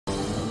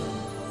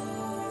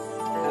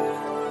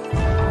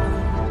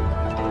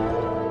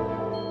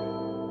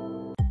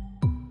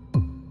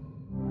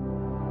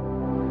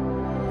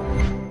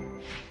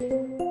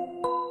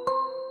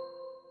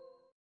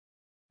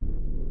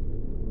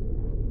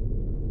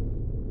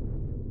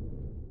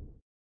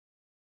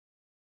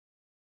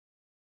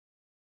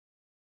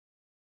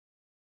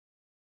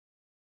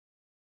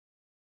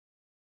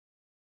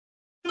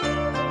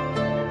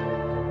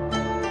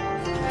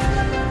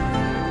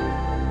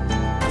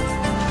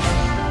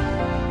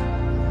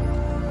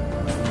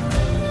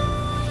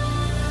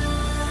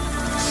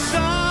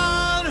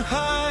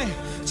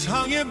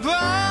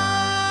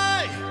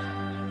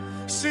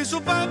手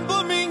斑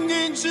驳命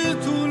运，只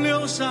徒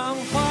留伤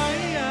怀。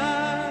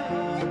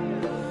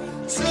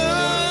真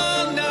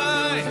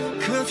爱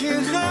可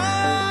天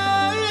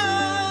海，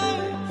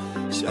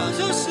小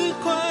小石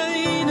块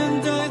亦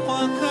能带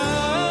花开。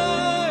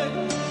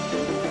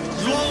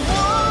若我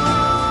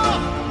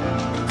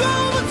共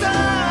不在，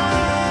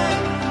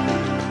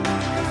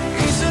一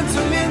生淬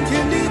炼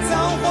天地造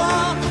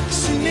化，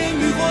信念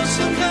浴火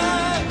盛开。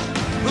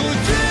不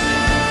惧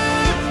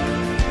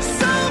生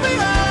命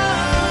爱，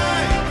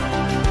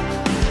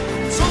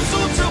重塑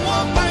着我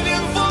百年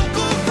风骨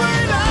归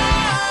来。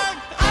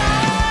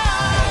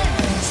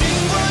尽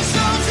管笑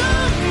尘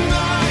埃，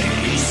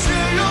以血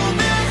肉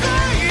面黑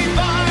白，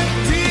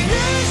听一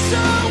生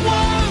亡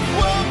魂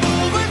不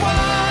会坏。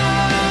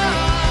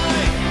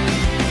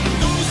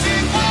独行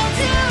花天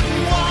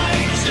外，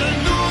人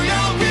路遥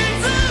必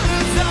自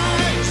在，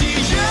几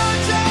夜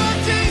将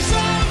金山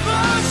和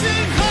星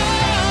海。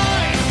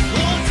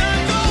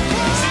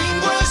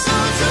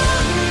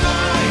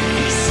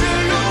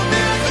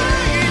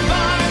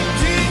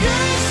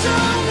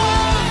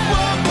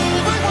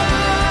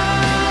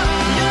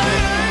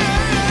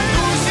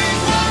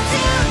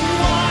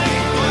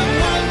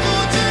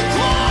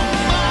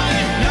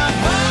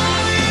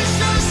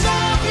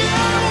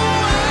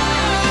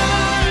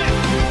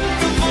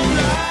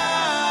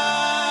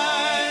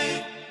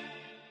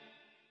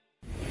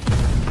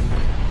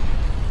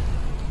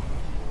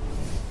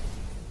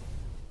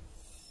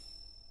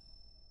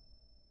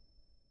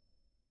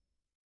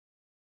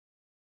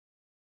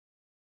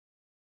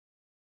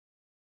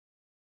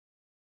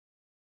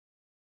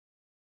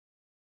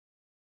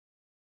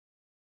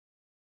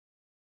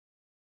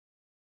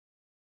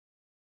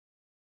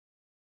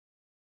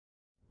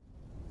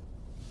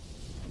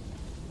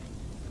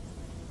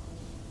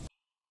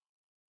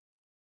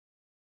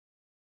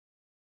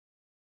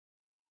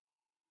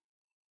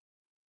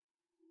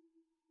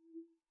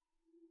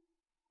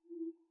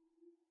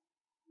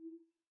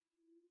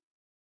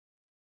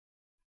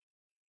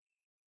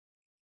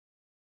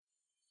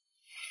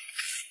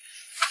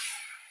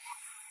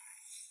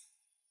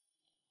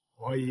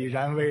我已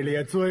然位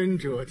列尊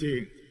者境，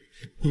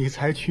你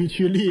才区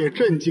区列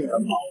阵境的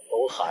毛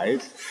头孩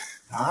子，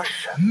拿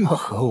什么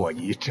和我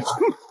一战？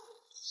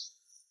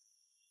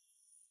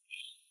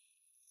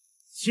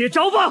接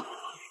招吧！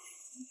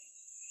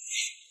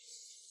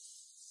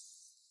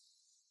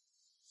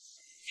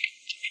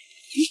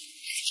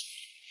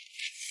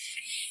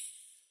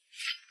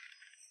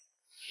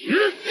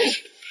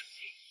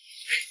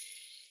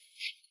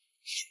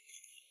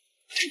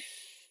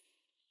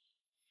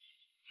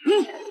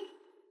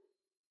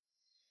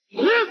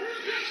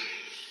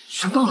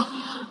上当了！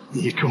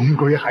你终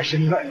归还是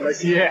嫩了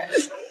些。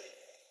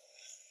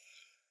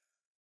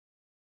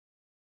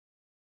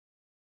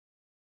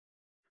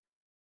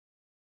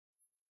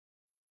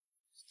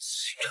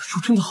这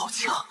书真的好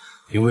强，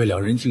因为两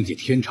人境界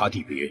天差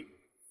地别，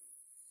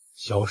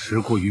小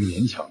石过于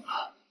勉强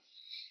了。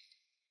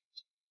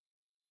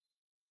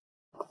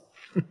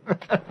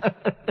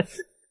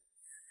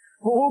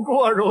不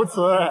过如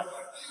此，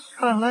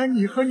看来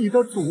你和你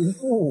的祖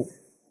父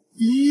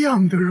一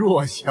样的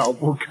弱小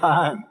不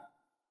堪。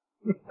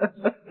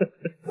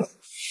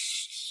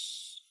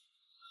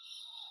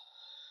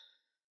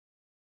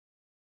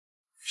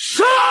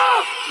杀！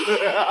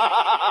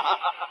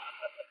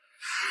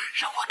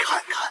让我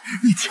看看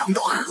你强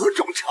到何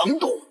种程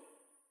度！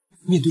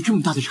面对这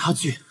么大的差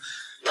距，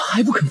他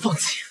还不肯放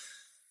弃。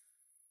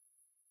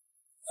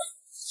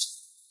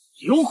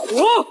有火！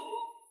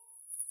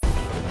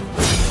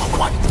好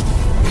快！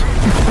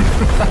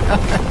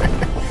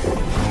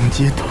攻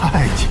击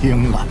太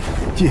轻了，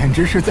简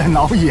直是在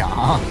挠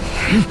痒。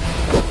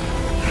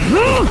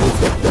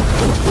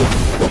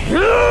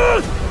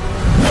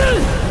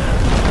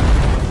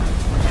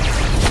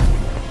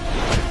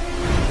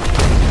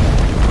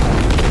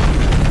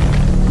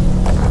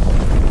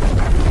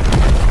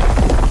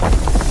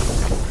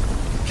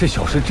这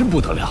小石真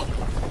不得了，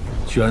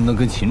居然能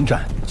跟秦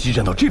湛激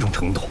战到这种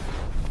程度。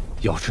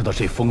要知道，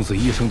这疯子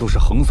一生都是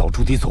横扫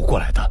诸敌走过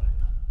来的，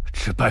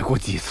只败过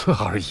几次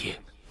而已。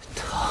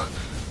他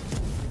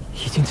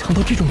已经强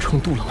到这种程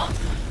度了吗？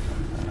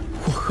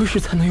我何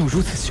时才能有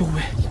如此修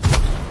为？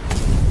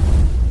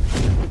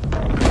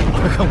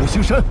快看五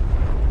行山，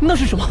那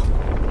是什么？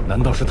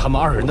难道是他们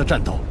二人的战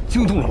斗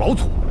惊动了老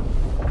祖？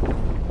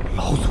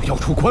老祖要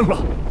出关了！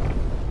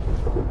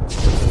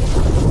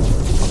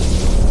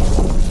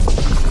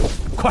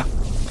快，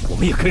我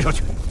们也跟上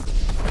去！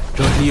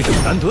这是一场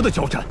难得的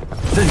交战，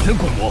认真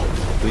观摩，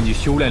对你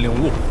修炼领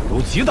悟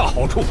有极大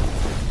好处。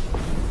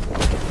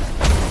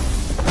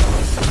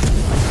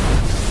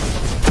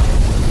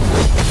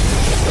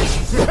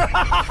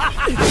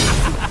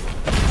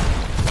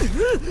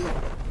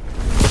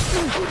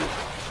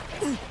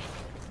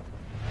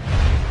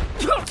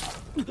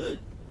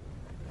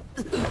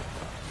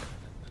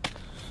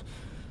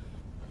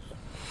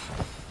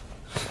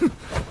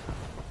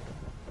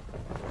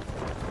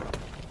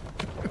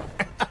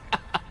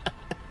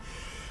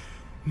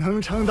能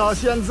撑到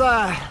现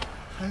在，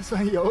还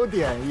算有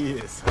点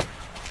意思。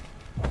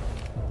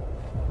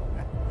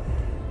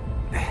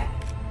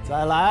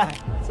再来，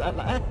再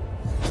来！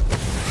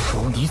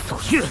如你所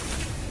愿。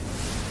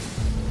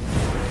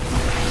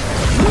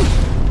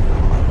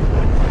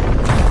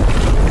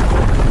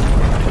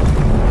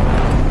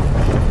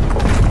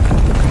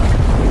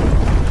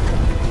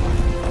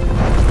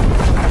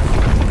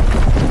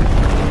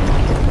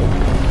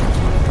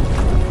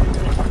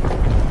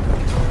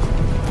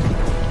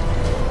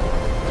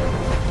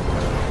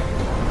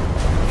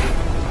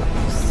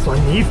算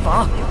你一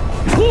法！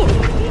出！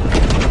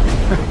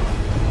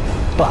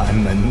班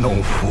门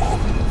弄斧，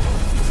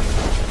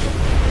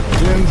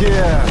境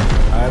界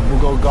还不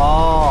够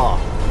高。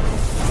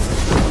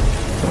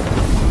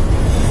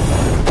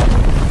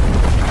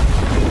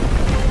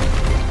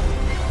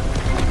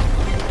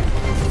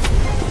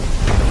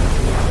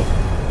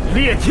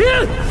裂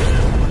天！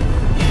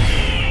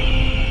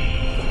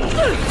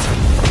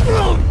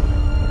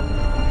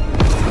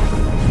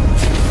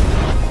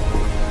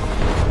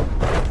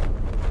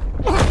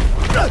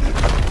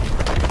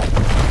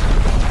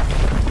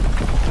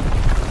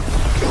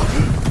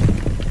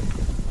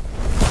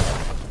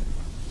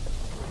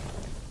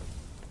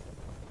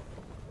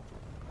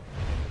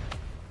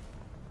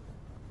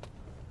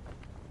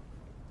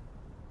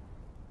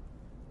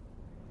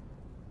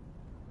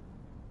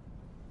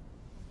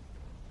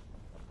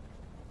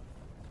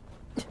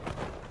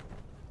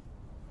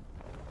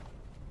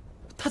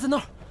他在那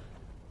儿。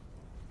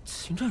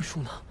秦战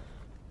术呢？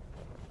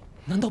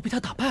难道被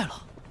他打败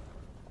了？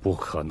不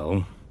可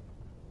能。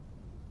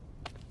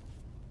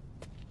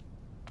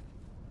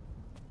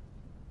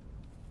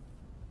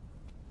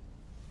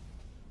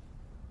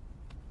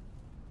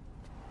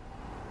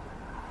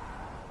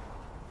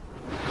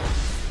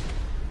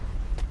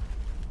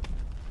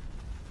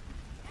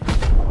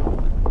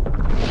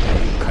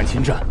看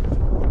秦战，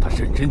他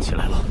认真起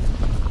来了。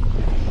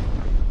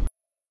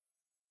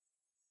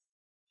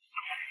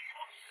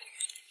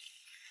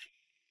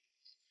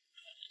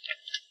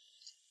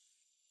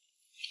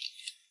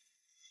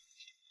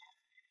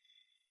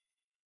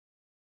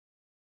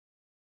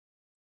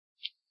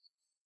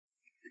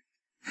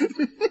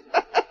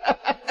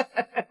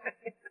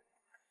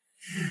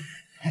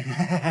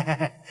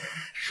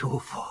舒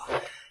服，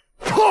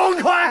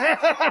痛快！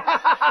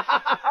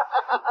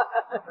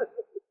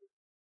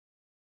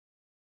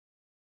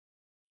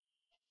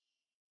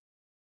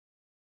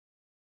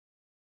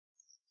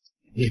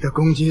你的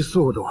攻击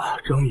速度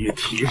终于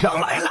提上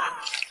来了，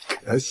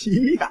可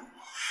惜呀，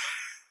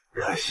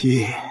可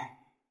惜。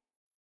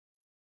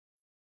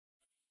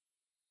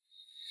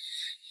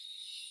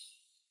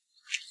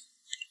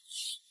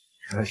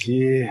可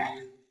惜，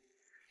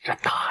这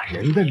打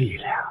人的力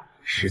量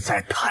实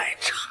在太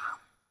差，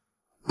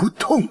不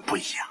痛不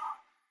痒。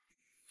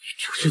你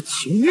这是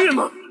情虐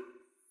吗？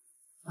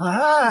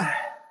哎，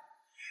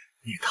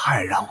你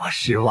太让我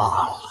失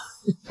望了。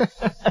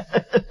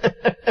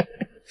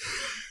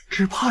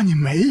只怕你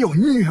没有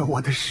虐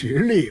我的实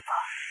力吧？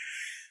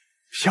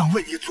想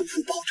为你祖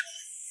父报仇，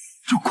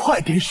就快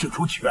点使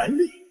出全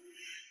力。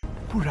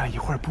不然一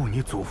会儿步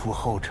你祖父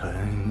后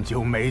尘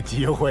就没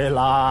机会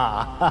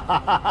啦！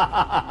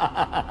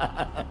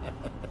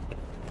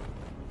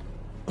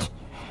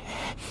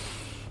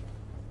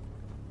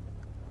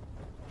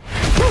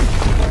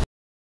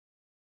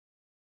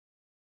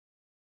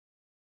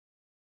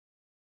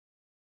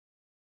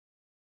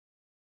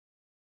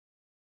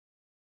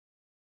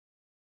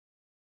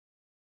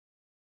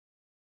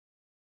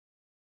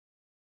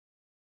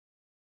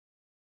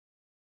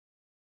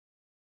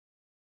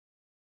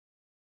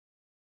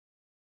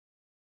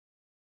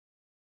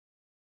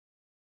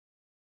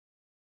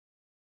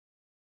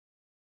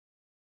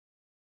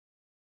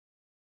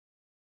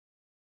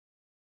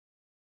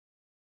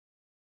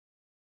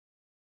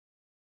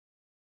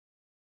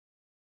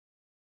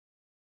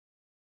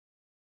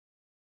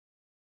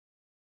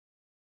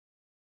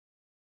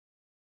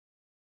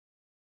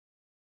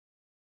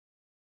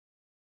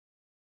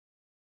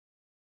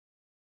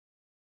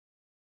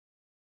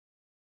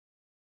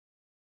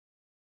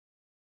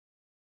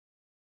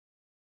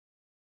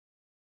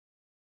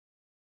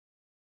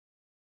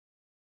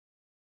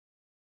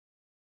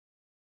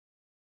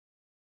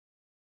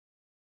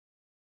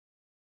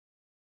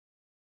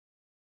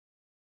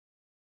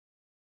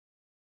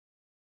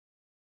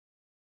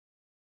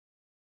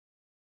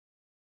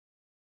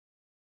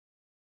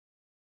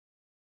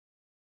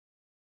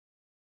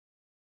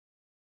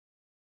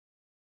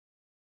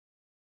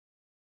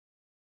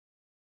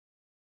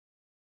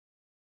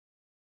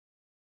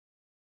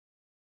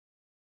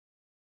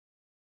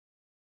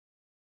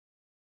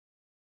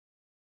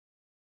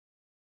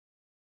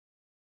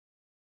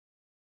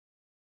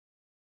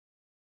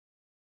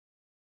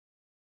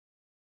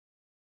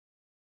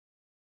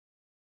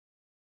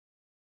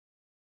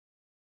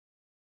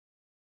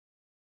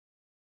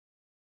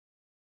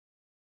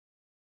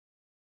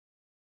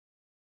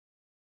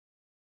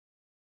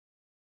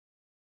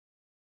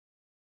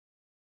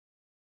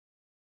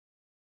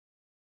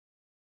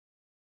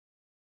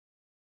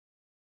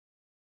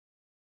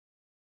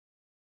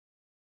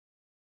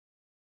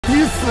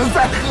你死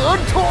在何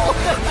处？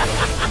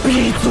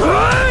闭嘴！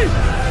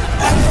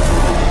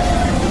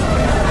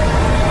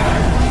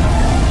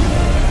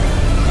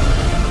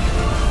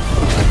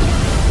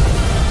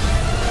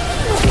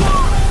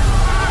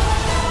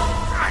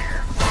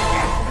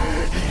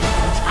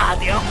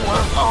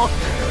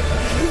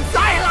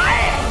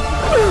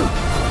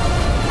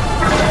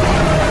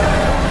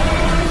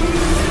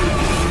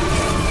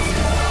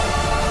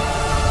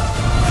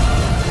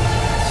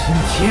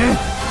天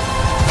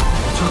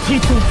就替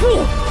祖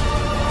父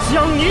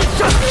将你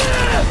斩灭！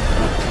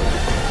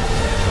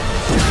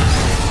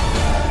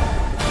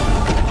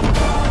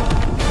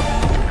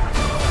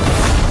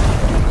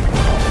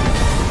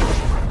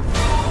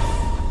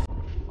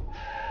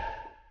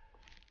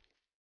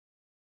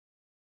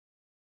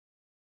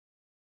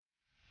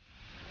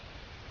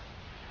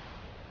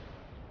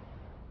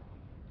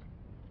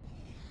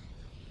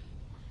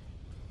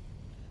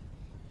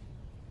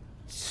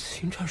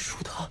秦湛输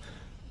他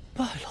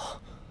败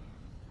了。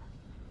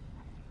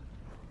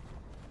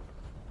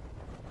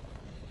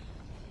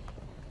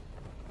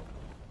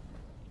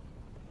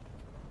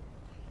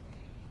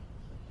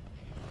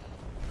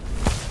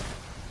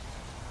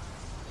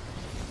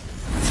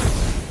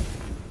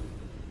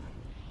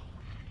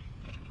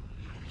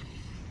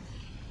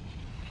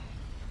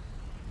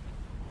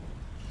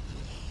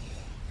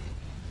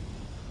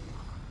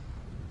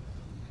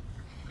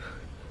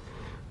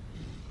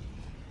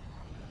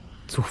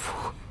祖父，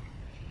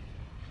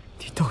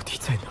你到底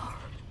在哪儿？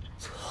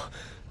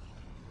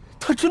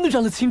他真的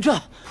斩了秦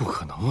湛？不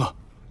可能啊！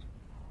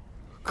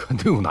肯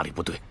定有哪里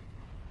不对。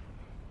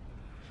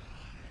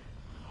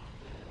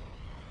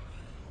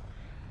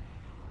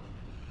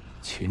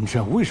秦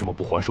湛为什么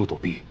不还手躲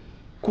避，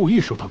故意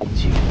受他攻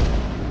击？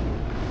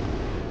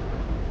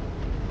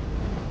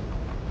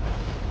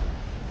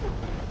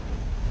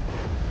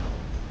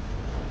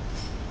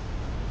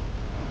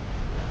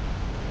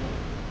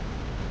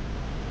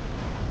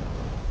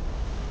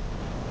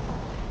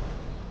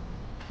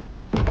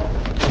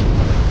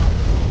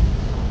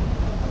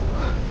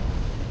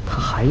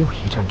还有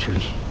一战之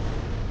力，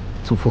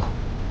祖父，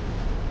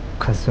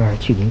看孙儿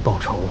替您报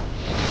仇，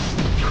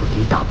彻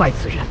底打败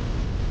此人。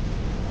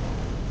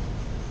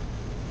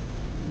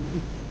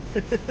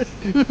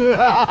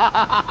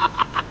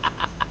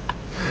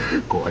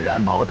果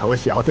然毛头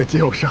小子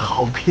就是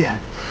好骗，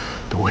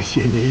多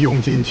谢你用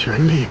尽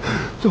全力，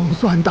总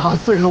算打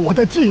碎了我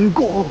的禁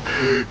锢，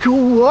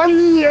助我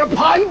涅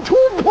槃突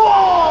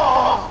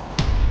破。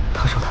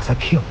他说他在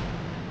骗我，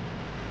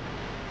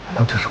难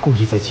道这是故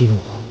意在激怒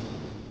我？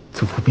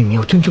祖父并没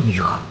有真正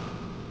遇害，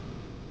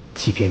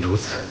即便如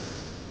此，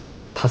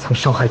他曾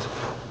伤害祖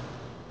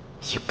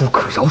父，也不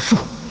可饶恕。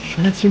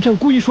原来秦湛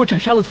故意说斩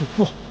杀了祖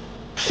父，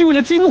是为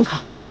了激怒他，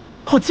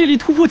好借力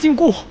突破禁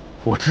锢。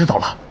我知道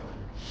了，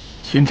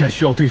秦湛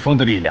需要对方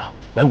的力量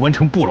来完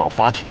成不老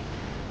法体，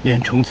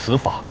练成此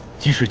法，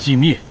即使寂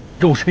灭，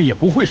肉身也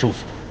不会受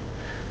损，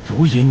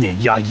足以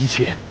碾压一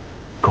切。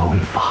功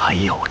法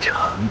有成，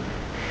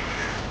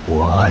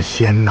我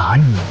先拿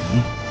你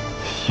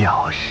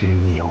小试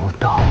牛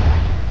刀。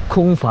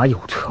功法有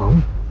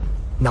成，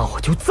那我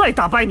就再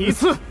打败你一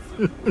次。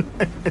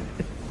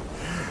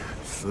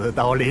死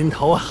到临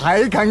头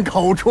还敢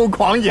口出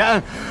狂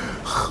言，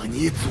和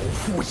你祖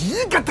父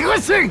一个德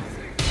行！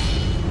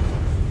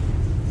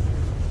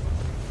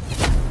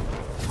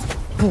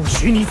不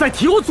许你再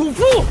提我祖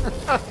父！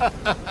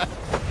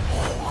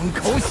黄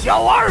口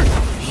小儿！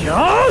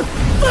呀！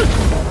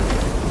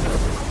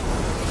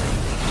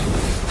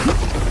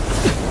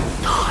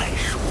太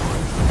叔，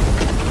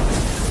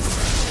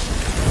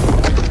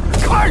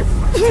开！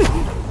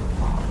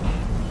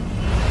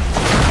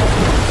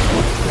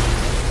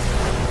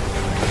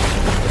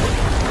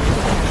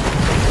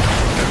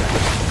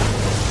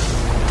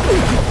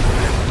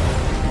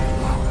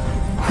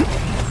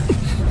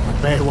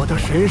被我的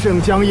神圣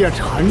浆液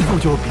缠住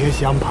就别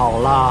想跑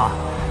了。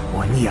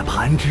我涅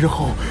槃之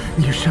后，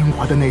你身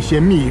怀的那些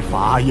秘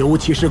法，尤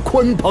其是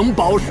鲲鹏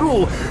宝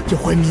术，就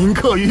会铭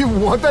刻于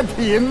我的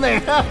体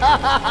内。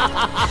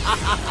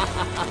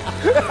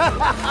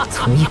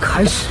从一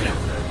开始，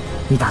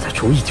你打的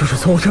主意就是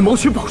从我这谋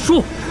取宝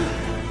术。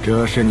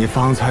这是你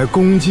方才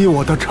攻击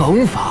我的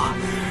惩罚，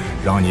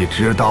让你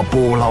知道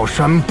不老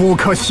山不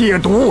可亵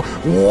渎，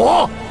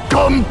我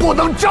更不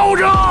能招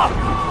惹。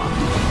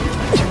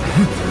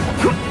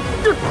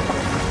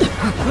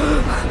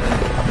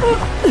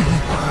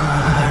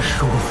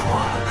舒服，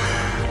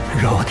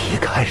肉体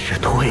开始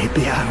蜕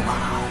变了。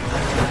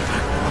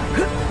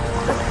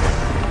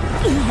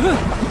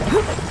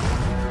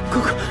哥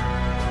哥，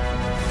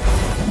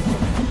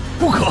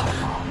不可！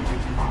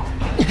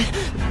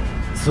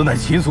此乃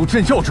秦族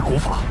镇教之古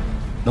法，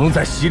能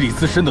在洗礼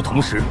自身的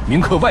同时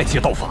铭刻外界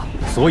道法，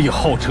所以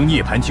号称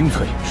涅槃精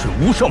粹，是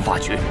无上法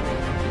诀。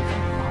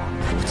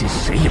如今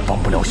谁也帮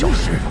不了小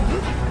石。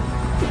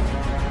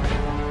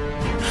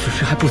此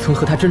时还不曾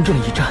和他真正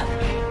一战，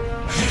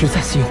实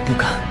在心有不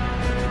甘。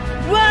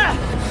喂，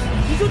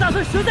你就打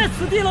算折在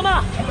此地了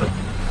吗？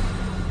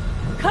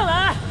看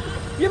来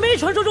也没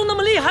传说中那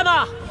么厉害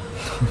吧。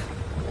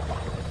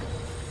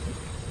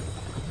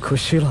可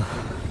惜了，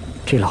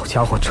这老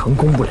家伙成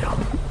功不了，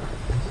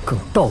更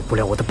盗不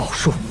了我的宝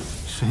术。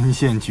身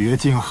陷绝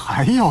境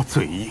还要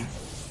嘴硬，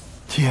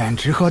简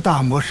直和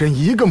大魔神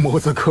一个模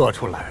子刻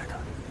出来的。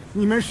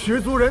你们十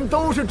族人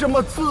都是这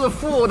么自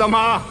负的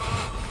吗？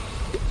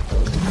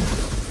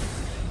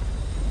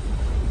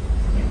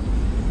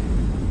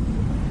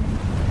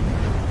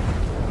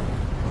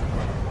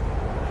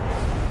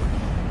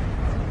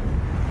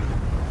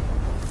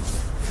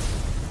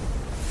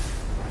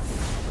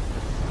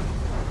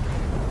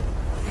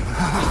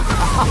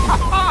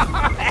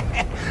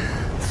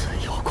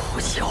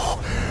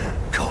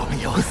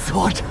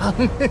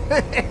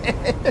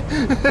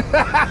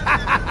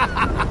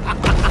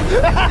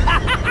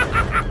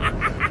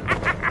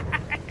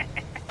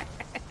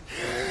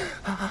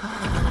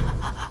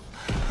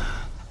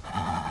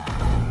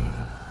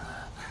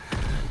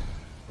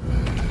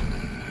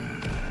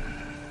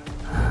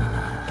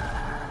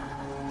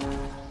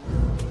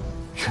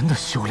真的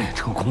修炼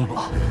成功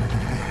了。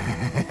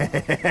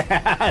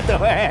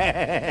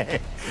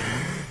对，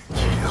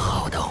今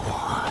后的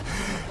我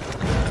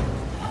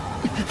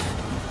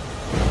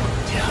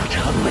将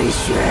成为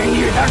玄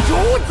域的主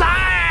宰。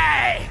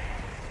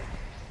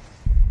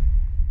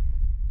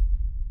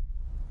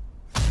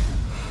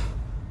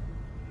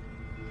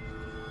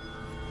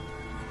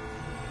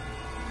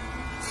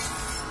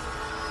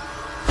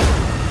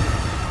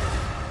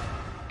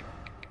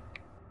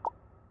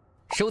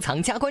收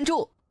藏加关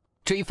注，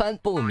追番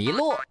不迷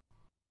路。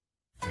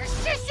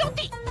是兄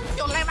弟，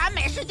就来完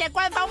美世界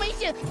官方微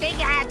信给你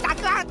大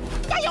哥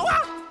加油啊！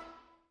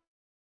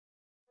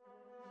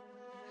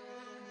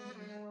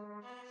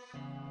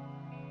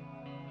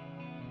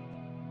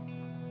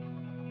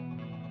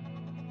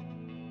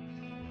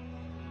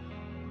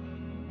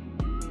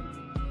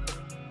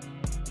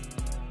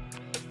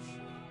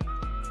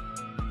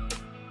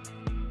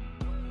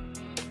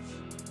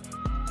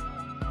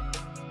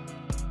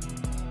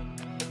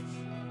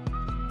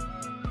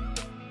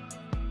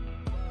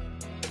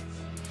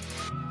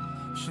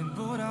寻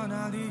不到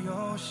哪里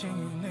有幸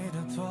与你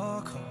的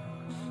脱口，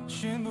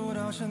寻不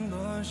到沉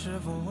沦是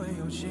否会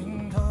有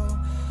尽头。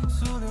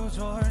溯流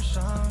左而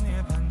上，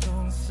涅槃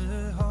中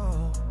嘶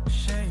吼，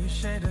谁与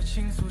谁的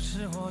倾诉，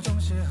是火中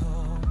邂逅。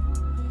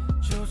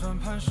就算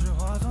磐石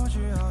化作巨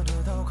鳌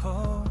的刀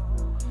口，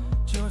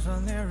就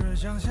算烈日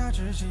降下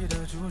窒息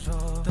的诅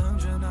咒，等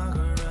着那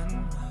个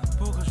人，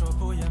不可说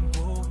不言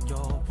不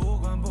由，不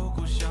管不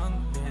顾相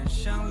恋，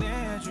相恋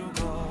也足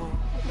够。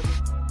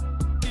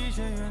一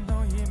些源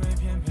头一枚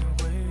片片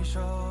回首，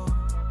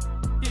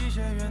一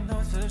些源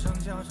头此生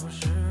交错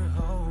时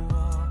候，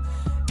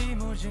一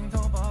幕镜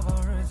头饱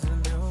饱日子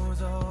流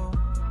走，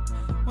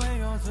唯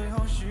有最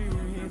后须臾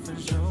一份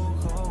守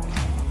候你。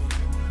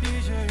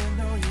一些源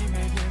头一枚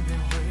片片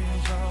回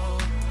首，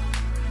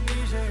一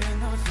些源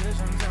头此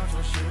生交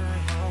错时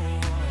候，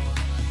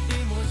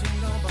一幕镜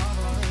头饱饱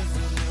日子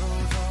流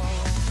走，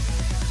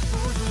不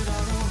知道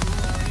路不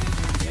到一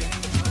句尽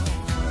头。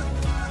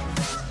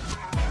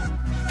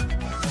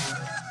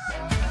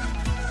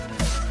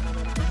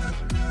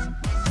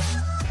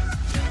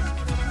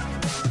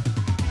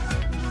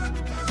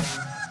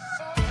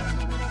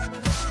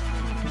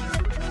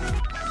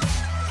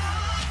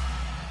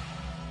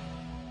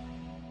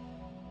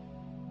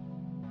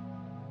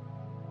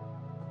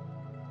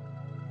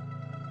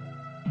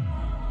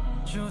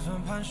就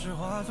算磐石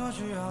化作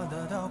巨鳌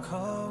的刀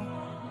口，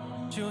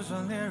就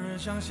算烈日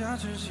降下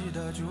窒息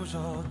的诅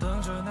咒，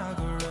等着那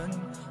个人，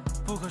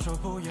不可说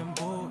不言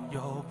不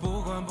由，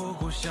不管不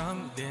顾相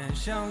恋，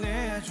相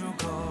恋也足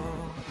够。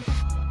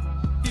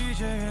一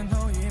些源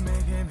头一枚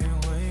片片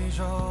回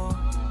首，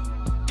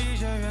一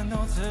些源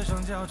头此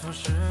生交错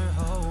时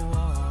候，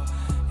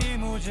一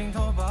幕镜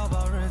头饱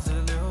饱日子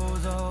流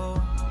走，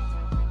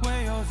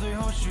唯有最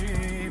后须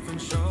臾一份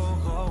守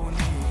候你。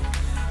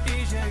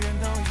一些源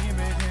头一枚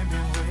片片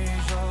回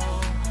首，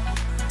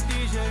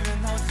一些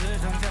源头此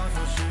生交错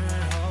时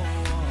候，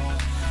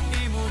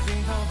一幕镜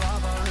头。